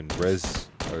have and res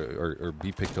or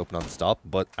be picked up non-stop,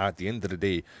 but at the end of the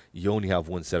day, you only have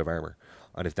one set of armor.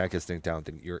 And if that gets taken down,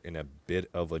 then you're in a bit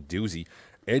of a doozy.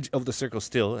 Edge of the circle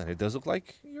still, and it does look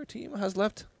like your team has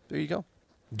left. There you go.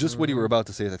 Just what you were about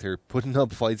to say, that they're putting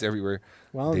up fights everywhere.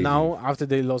 Well, now, after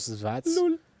they lost his VATS,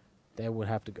 they would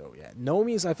have to go, yeah.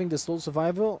 Nomi is, I think, the sole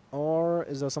survivor, or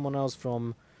is there someone else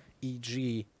from...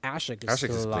 E.g. Ashik is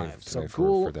still alive. So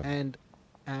Ghoul and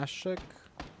Ashik.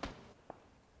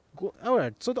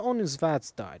 Alright, so the only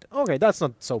VATS died. Okay, that's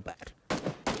not so bad.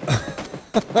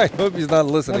 I hope he's not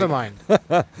listening. Never mind.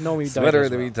 Nomi died. Sweater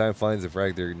in the meantime finds a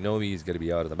frag there. Nomi is going to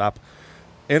be out of the map.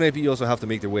 NIP also have to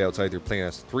make their way outside. They're playing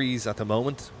as threes at the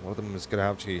moment. One of them is going to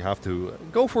actually have to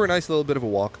go for a nice little bit of a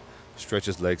walk, stretch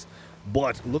his legs.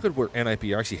 But look at where NIP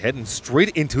are actually heading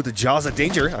straight into the jaws of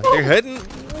danger. And they're heading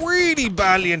really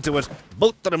badly into it.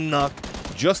 Both of them knocked.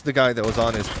 Just the guy that was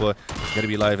on his foot is going to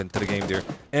be live into the game there.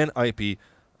 NIP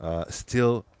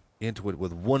still into it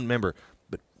with one member.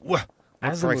 But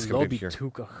Azamut Lobby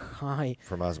took a high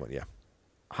from Azamut, yeah.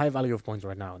 High value of points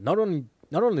right now. Not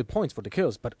only points for the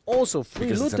kills, but also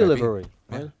free loot delivery.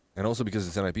 Yeah. And also because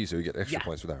it's NIP, so you get extra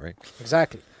points for that, right?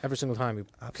 Exactly. Every single time you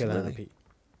kill an NIP.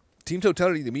 Team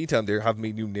Totality, in the meantime, there have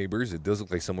made new neighbors. It does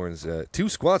look like someone's... two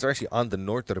squads are actually on the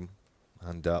north of them.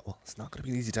 And, well, it's not going to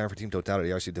be an easy time for Team Totality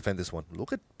to actually defend this one.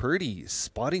 Look at Purdy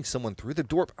spotting someone through the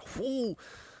door. Ooh,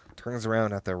 turns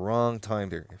around at the wrong time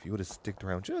there. If you would have sticked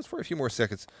around just for a few more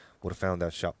seconds, would have found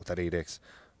that shot with that 8x.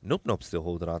 Nope, still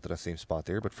holding on to that same spot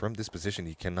there. But from this position,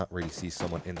 you cannot really see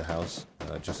someone in the house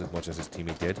just as much as his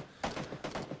teammate did.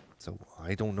 So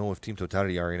I don't know if Team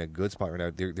Totality are in a good spot right now.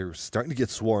 They're starting to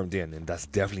get swarmed in, and that's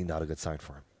definitely not a good sign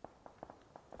for him.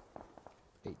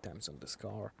 8 times on the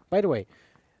scar. By the way,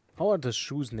 how are the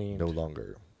shoes named? No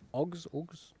longer. Uggs?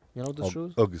 You know the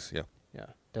shoes? Uggs, yeah. Yeah,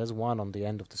 there's one on the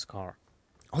end of the scar.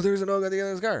 Oh, there's an Ugg at the end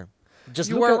of the scar. Just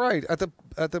you look are right at the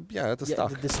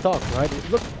stock. The stock,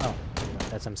 right? Look. Oh,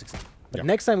 that's M16. But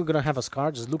next time we're gonna have a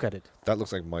scar, just look at it. That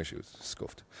looks like my shoes,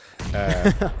 scuffed.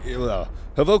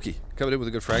 Havoki coming in with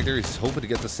a good frag there. He's hoping to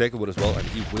get the second one as well, and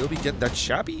he will be getting that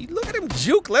shabby. Look at him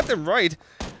juke left and right.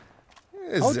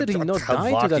 How did he not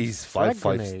die to that frag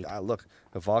grenade? Look,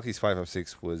 Havoki's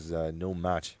 5.56 was no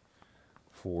match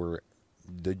for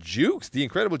the Jukes, the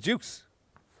incredible Jukes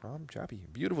from Chappie.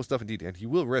 Beautiful stuff indeed, and he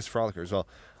will res Frolicker as well.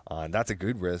 And that's a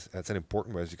good res. That's an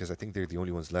important res because I think they're the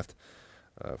only ones left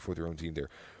for their own team there.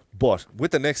 But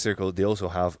with the next circle, they also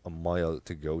have a mile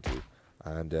to go to.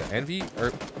 And Envy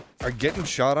are getting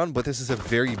shot on, but this is a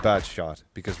very bad shot.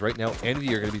 Because right now,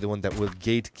 Envy are going to be the one that will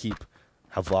gatekeep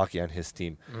Havoki and his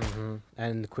team.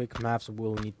 And quick maps,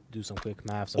 will need to do some quick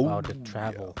maps about the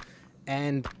travel. Yeah.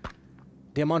 And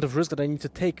the amount of risk that I need to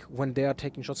take when they are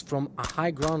taking shots from a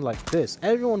high ground like this.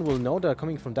 Everyone will know they're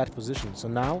coming from that position. So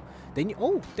now, they need...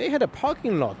 Oh, they had a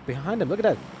parking lot behind them. Look at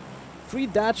that. 3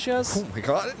 Dacias. Oh my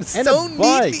god, it's and so a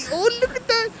bike. neatly. Oh, look at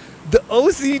that. The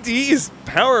OCD is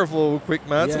powerful with quick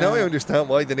mats. Yeah. Now I understand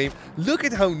why the name. Look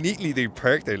at how neatly they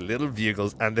park their little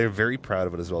vehicles, and they're very proud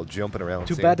of it as well, jumping around.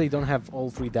 Too bad they don't have all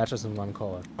 3 Dacias in one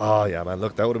car. Oh, yeah, man.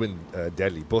 Look, that would have been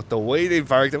deadly. But the way they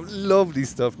parked them, lovely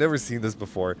stuff. Never seen this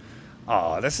before.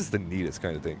 Oh, this is the neatest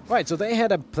kind of thing. Right, so they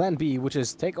had a plan B, which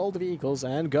is take all the vehicles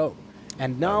and go.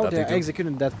 And now they're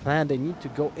executing that plan. They need to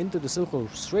go into the circle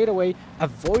straight away,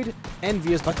 avoid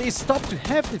Envious, but they stop to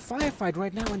have the firefight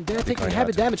right now, and they're taking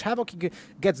heavy damage. Havoc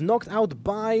gets knocked out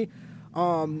by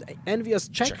Envious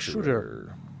check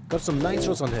shooter. Got some nice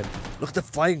shots on him. Look at the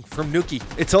flying from Nuki.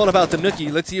 It's all about the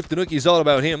Nuki. Let's see if the Nuki is all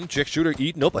about him. Check shooter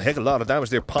eating up a heck of a lot of damage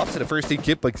there. Pops in a first aid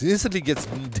kit, but instantly gets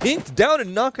dinked down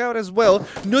and knocked out as well.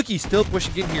 Nuki still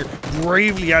pushing in here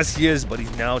bravely as he is, but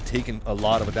he's now taking a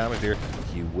lot of damage there.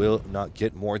 He will not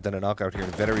get more than a knockout here.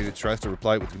 And Venerated tries to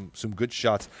reply with some good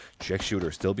shots. Check shooter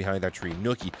still behind that tree.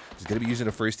 Nuki is going to be using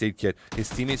a first aid kit. His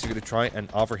teammates are going to try and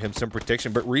offer him some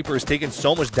protection, but Reaper is taking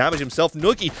so much damage himself.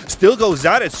 Nuki still goes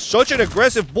at it. Such an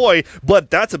aggressive boy, but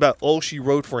that's about all she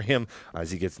wrote for him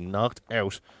as he gets knocked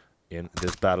out in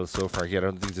this battle so far. I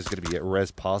don't think there's going to be a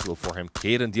res possible for him.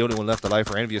 Caden, the only one left alive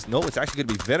for Envious. No, it's actually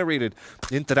going to be Venerated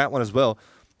into that one as well.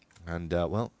 And,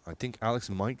 well, I think Alex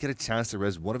might get a chance to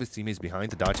res one of his teammates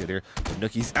behind the Dacia there. But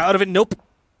Nuki's out of it. Nope.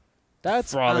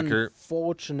 That's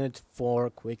unfortunate for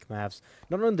quick maps.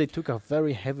 Not only they took a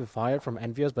very heavy fire from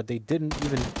Envious, but they didn't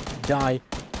even die.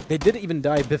 They didn't even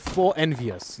die before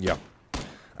Envious. Yeah.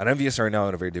 And Envious are now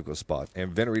in a very difficult spot.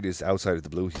 And Venerated is outside of the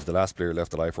blue. He's the last player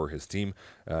left alive for his team.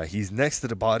 He's next to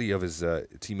the body of his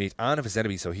teammate and of his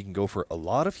enemy, so he can go for a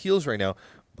lot of heals right now.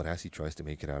 But as he tries to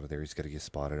make it out of there, he's going to get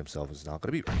spotted himself. It's not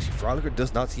going to be... Actually, Frolicker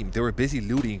does not seem... They were busy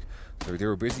looting. So they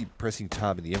were busy pressing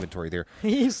tab in the inventory there.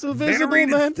 He's still visible,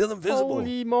 man. Still invisible.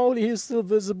 Holy moly, he's still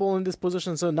visible in this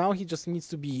position. So now he just needs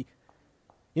to be...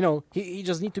 You know, he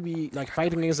just needs to be like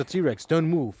fighting against a T-Rex. Don't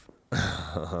move.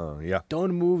 Yeah.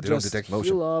 Don't move. Just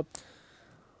heal up.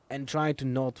 And try to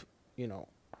not, you know,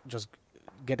 just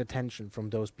get attention from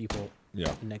those people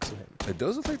next to him. It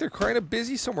does look like they're kind of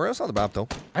busy somewhere else on the map, though.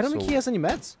 I don't think he has any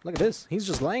meds. Look at this. He's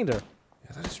just lying there.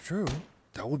 Yeah, that is true.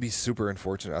 That would be super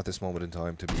unfortunate at this moment in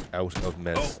time to be out of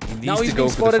meds. Oh. He needs to go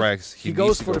for the frags. He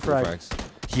goes for the frags.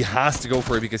 He has to go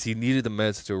for it because he needed the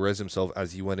meds to res himself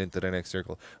as he went into the next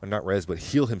circle. Or not res, but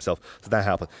heal himself. So that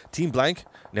happened. Team Blank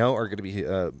now are going to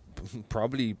be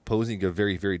probably posing a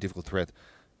very, very difficult threat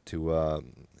to...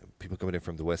 people coming in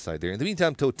from the west side there. In the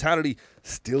meantime, Totality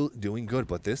still doing good,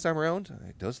 but this time around,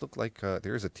 it does look like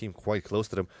there is a team quite close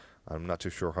to them. I'm not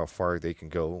too sure how far they can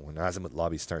go when Azimuth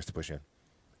Lobby starts to push in.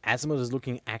 Azimuth is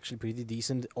looking actually pretty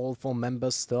decent. All 4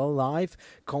 members still alive,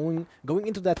 going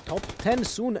into that top 10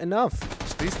 soon enough.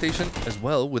 Space Station as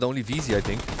well, with only VZ, I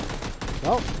think.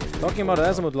 Well, talking about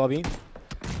Azimuth Lobby,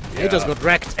 they just got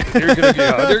wrecked. They're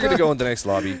gonna go in the next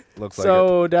lobby. Looks like it.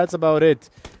 So that's about it.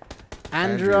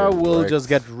 Andrea will just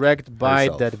get wrecked by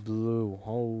that blue.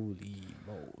 Holy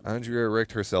moly. Andrea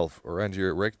Wrecked herself, or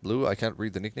Andrea Wrecked Blue, I can't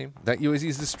read the nickname. That UAZ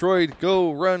is destroyed.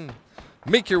 Go, run.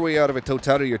 Make your way out of it.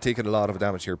 Totality, you're taking a lot of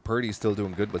damage here. Purdy's still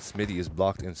doing good, but Smithy is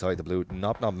blocked inside the blue.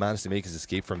 Nop managed to make his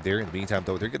escape from there. In the meantime,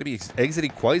 though, they're going to be exiting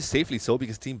quite safely so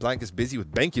because Team Blank is busy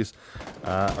with Benkus,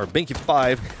 or Benky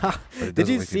 5. Did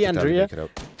you see Andrea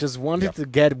just wanted to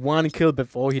get one kill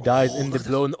before he dies in the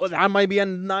blow? Oh, that might be a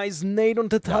nice nade on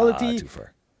Totality. Too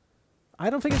far.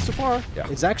 I don't think it's too far. Yeah.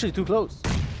 It's actually too close.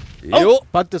 Oh,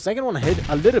 but the second one hit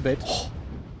a little bit.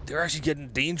 They're actually getting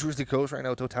dangerously close right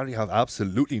now. Totality have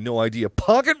absolutely no idea.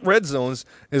 Pocket red zones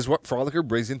is what Frolicker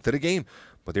brings into the game.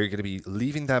 But they're going to be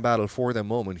leaving that battle for the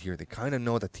moment here. They kind of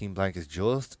know that Team Blank is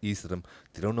just east of them.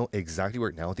 They don't know exactly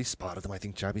where. Now they spotted them. I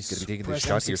think Chappie's going to be taking this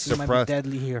shot here. Surprise might be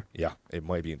deadly here. Yeah, it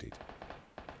might be indeed.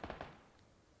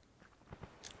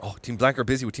 Oh, Team Blank are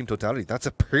busy with Team Totality. That's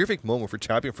a perfect moment for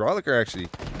Chappie and Frolicker, actually.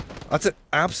 That's an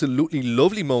absolutely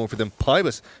lovely moment for them.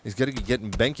 Pybus is going to be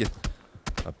getting Benky.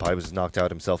 Pybus is knocked out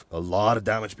himself. A lot of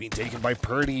damage being taken by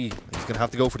Purdy. He's going to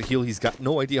have to go for the heal. He's got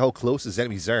no idea how close his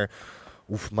enemies are.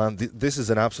 Oof, man, this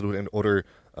is an absolute and utter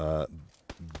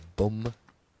bum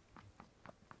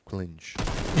clinch.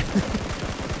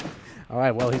 All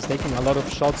right, well, he's taking a lot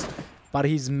of shots, but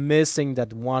he's missing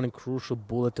that one crucial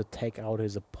bullet to take out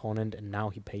his opponent, and now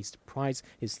he pays the price.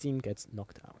 His team gets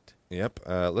knocked out. Yep.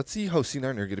 Let's see how C9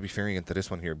 are going to be faring into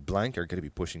this one here. Blank are going to be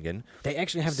pushing in. They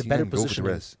actually have the better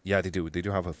position. Yeah, they do. They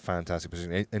do have a fantastic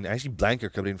position. And actually, Blank are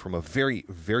coming in from a very,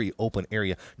 very open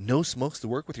area. No smokes to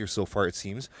work with here so far, it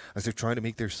seems, as they're trying to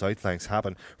make their side flanks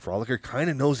happen. Frolicker kind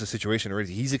of knows the situation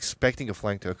already. He's expecting a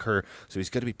flank to occur, so he's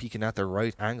going to be peeking at the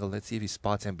right angle. Let's see if he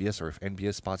spots MBS or if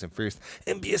NBS spots him first.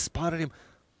 MBS spotted him,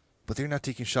 but they're not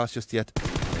taking shots just yet.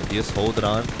 MBS hold it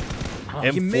on.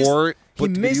 M4, he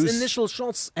missed initial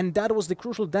shots, and that was the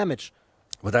crucial damage.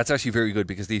 Well, that's actually very good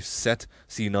because they've set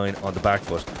C9 on the back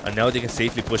foot, and now they can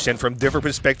safely push in from different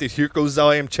perspectives. Here goes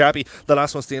Zion Chappie, the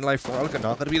last one staying alive. Frolicker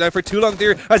not going to be alive for too long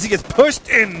there as he gets pushed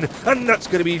in, and that's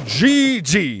going to be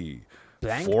GG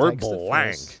for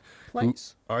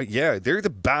Blank. Yeah, they're the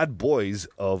bad boys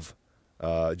of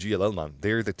GLL, man.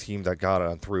 They're the team that got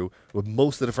on through with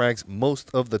most of the frags, most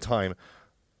of the time.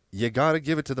 You got to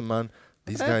give it to them, man.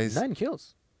 These guys 9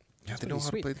 kills. Yeah, they know how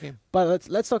to play the game. But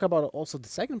let's talk about also the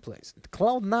second place.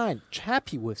 Cloud9,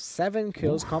 Chappie with 7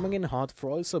 kills, coming in hot.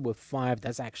 Frolser with 5.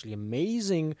 That's actually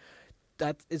amazing.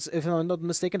 That is, if I'm not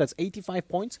mistaken, that's 85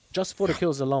 points just for the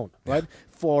kills alone, right?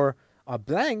 For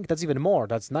Blank, that's even more.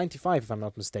 That's 95, if I'm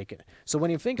not mistaken. So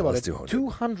when you think about it,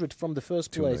 200 from the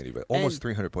first place. Almost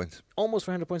 300 points. Almost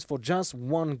 300 points for just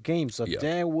one game. So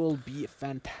there will be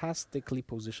fantastically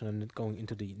positioned going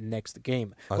into the next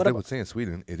game. As they would say in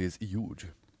Sweden, it is huge.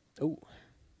 Oh.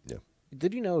 Yeah.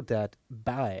 Did you know that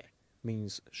 "bae"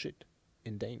 means shit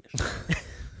in Danish?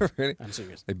 Really? I'm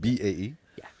serious. B-A-E?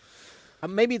 Yeah.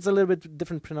 Maybe it's a little bit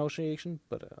different pronunciation,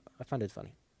 but I find it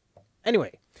funny.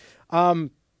 Anyway,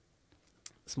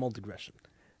 small digression.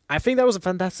 I think that was a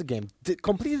fantastic game.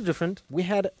 Completely different. We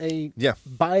had a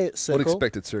bae circle.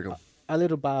 Unexpected circle. A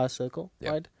little bae circle,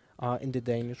 right? In the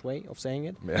Danish way of saying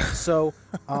it. Yeah. So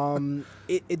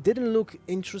it didn't look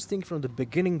interesting from the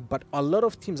beginning, but a lot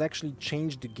of teams actually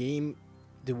changed the game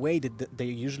the way that they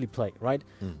usually play, right?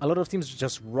 A lot of teams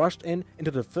just rushed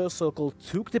into the first circle,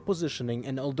 took the positioning,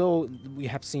 and although we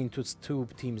have seen two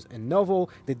teams in Novo,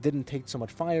 they didn't take so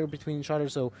much fire between each other,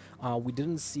 so we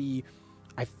didn't see,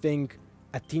 I think,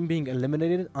 a team being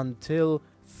eliminated until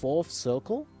 4th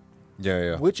circle.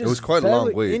 Yeah. Which it was is quite very a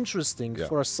long way. interesting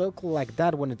for a circle like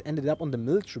that when it ended up on the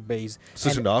military base.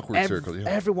 Such an awkward circle, yeah.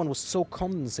 Everyone was so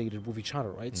condensated with each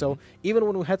other, right? So even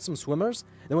when we had some swimmers,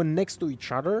 they were next to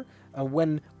each other,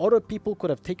 when other people could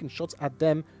have taken shots at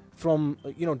them from,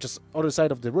 just other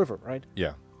side of the river, right?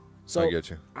 Yeah. So I get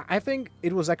you. I think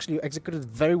it was actually executed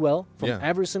very well from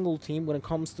every single team when it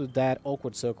comes to that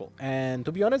awkward circle. And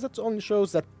to be honest, that only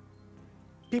shows that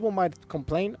people might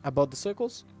complain about the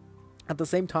circles. At the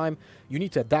same time, you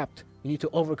need to adapt. You need to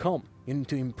overcome. You need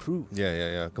to improve.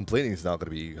 Yeah. Complaining is not going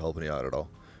to be helping you out at all.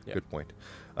 Yeah. Good point.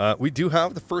 We do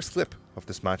have the first clip of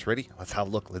this match ready. Let's have a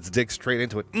look. Let's dig straight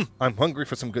into it. I'm hungry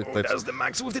for some good clips. That's the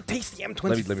Max with the tasty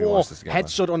M24. Let me watch this again,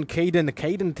 Headshot on Caden.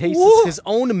 Caden tastes his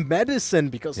own medicine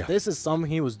because this is something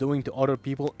he was doing to other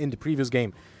people in the previous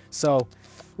game. So,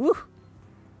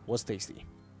 was tasty.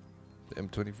 The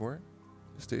M24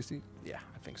 is tasty? Yeah,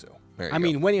 I think so. I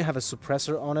mean, when you have a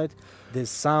suppressor on it, the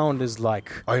sound is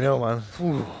like... I know, man.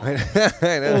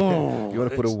 I know. You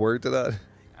want to put a word to that?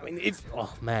 I mean,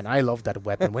 oh man, I love that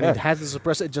weapon. When it has the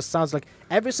suppressor, it just sounds like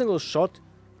every single shot.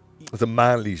 It's a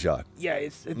manly shot. Yeah,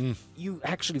 you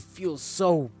actually feel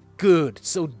so good,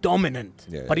 so dominant.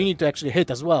 Yeah, But you need to actually hit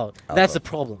as well. That's the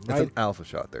problem, It's right? an alpha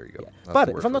shot. There you go. Yeah. That's But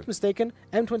the word if I'm for not it. mistaken,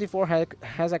 M24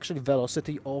 has actually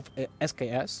velocity of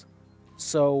SKS.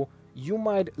 So you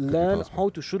might learn possible. how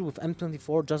to shoot with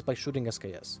M24 just by shooting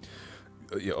SKS.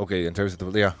 Yeah, okay, in terms of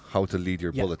how to lead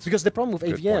your Yeah, bullets. because the problem with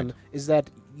Good AVM point. is that,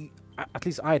 at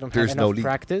least I don't There's have no enough lead.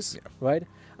 practice, Yeah. right?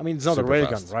 I mean, it's not Super a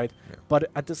railgun, fast. right? Yeah. But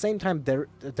at the same time,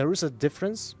 there is a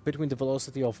difference between the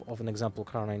velocity of an example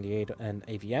Kar98 and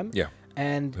AVM. Yeah.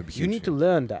 And That'd be you huge, need to yeah.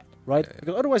 learn that, right? Yeah, yeah.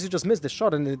 Because otherwise you just miss the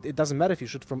shot, and it doesn't matter if you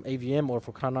shoot from AVM or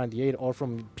from Kar98 or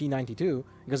from P92,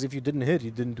 because if you didn't hit,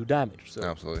 you didn't do damage. So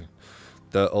Absolutely.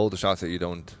 All the shots that you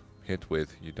don't hit with,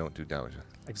 you don't do damage with.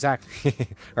 exactly.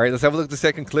 All right, let's have a look at the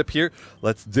second clip here.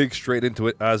 Let's dig straight into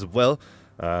it as well.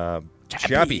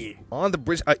 Chappie on the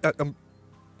bridge. I'm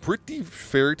pretty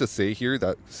fair to say here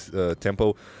that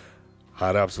Tempo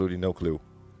had absolutely no clue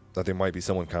that there might be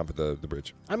someone camping the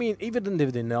bridge. I mean, even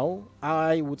if they know,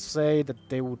 I would say that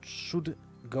they should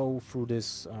go through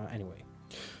this anyway.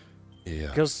 Yeah.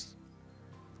 Because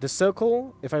the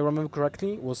circle, if I remember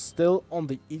correctly, was still on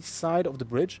the east side of the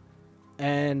bridge,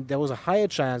 and there was a higher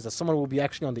chance that someone will be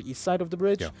actually on the east side of the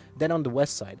bridge than on the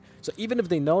west side. So even if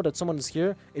they know that someone is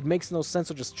here, it makes no sense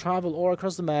to just travel all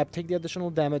across the map, take the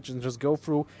additional damage, and just go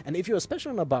through. And if you're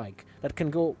especially on a bike that can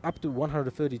go up to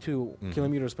 132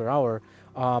 kilometers per hour,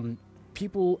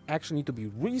 people actually need to be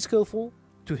really skillful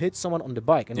to hit someone on the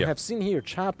bike. And we have seen here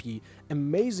Chappie,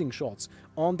 amazing shots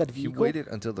on that He vehicle. waited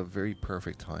until the very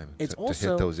perfect time to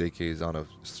hit those AKs on a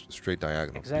straight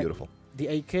diagonal. Exactly. Beautiful. The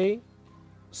AK,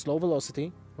 slow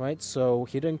velocity, right? So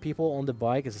hitting people on the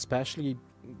bike is especially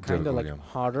kind of Difficult, like yeah.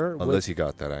 harder. Unless he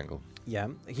got that angle. Yeah,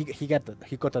 he got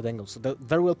that angle. So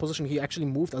very well positioned. He actually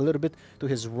moved a little bit to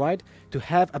his right to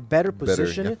have a better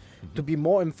position, to be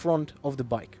more in front of the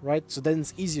bike, right? So then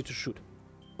it's easier to shoot,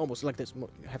 almost like this. You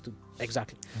have to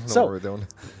exactly. So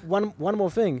one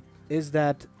more thing is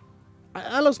that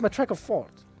I lost my track of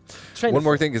thought. One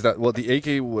more thing is that the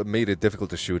AK made it difficult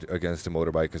to shoot against a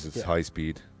motorbike because it's high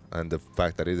speed, and the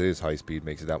fact that it is high speed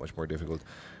makes it that much more difficult.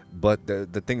 But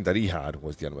the thing that he had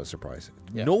was the element of surprise.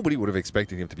 Yeah. Nobody would have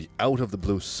expected him to be out of the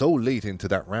blue so late into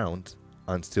that round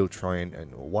and still trying.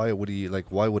 And why would he? Like,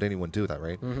 why would anyone do that,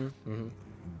 right?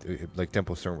 Like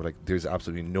Tempo Stern were like, there's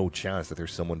absolutely no chance that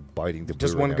there's someone biting the blue.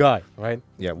 Just one guy, right?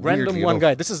 Yeah, random one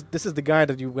guy. This is the guy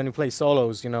that when you play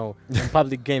solos, in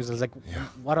public games, it's like,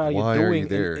 what are you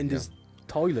doing in this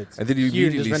toilet? And then you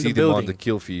immediately see them on the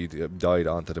kill feed died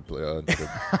onto the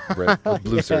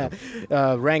blue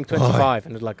circle. Rank 25,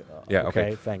 and it's like,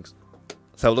 okay, thanks.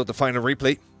 Let's have a look at the final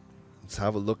replay. Let's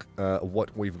have a look at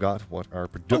what we've got, what our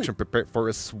production prepared for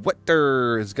a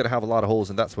sweater. Is going to have a lot of holes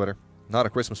in that sweater. Not a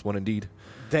Christmas one, indeed.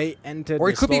 They entered or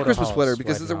it could be a Christmas sweater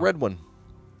because it's a red one.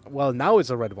 Well, now it's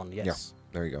a red one, yes. Yeah,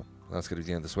 there you go. That's going to be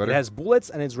the end of the sweater. It has bullets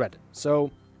and it's red.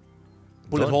 So,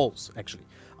 bullet holes, actually.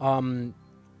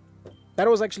 That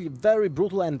was actually a very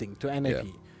brutal ending to NAP.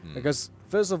 Because,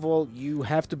 first of all, you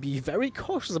have to be very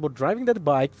cautious about driving that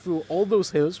bike through all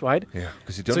those hills, right? Yeah,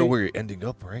 because you don't know where you're ending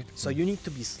up, right? So you need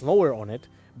to be slower on it,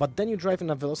 but then you drive in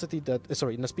a velocity that,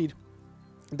 in a speed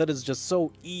that is just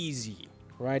so easy,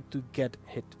 right, to get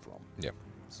hit from. Yeah.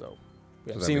 So,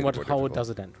 seeing how difficult. it does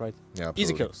it end, right? Yeah, absolutely.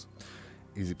 Easy kills.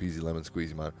 Easy peasy lemon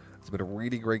squeezy, man. It's been a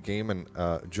really great game, and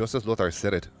just as Lothar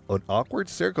said it, an awkward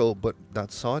circle, but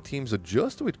that saw teams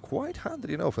adjust to it quite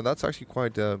handily enough, and that's actually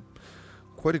quite a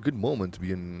good moment to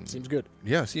be in. Seems good.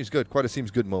 Yeah, seems good. Quite a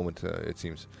seems good moment, it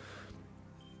seems.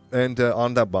 And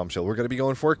on that bombshell, we're going to be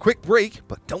going for a quick break,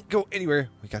 but don't go anywhere.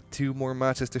 We got 2 more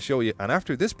matches to show you, and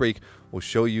after this break, we'll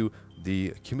show you the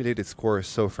accumulated score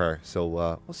so far. So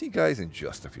we'll see you guys in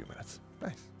just a few minutes.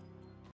 Nice.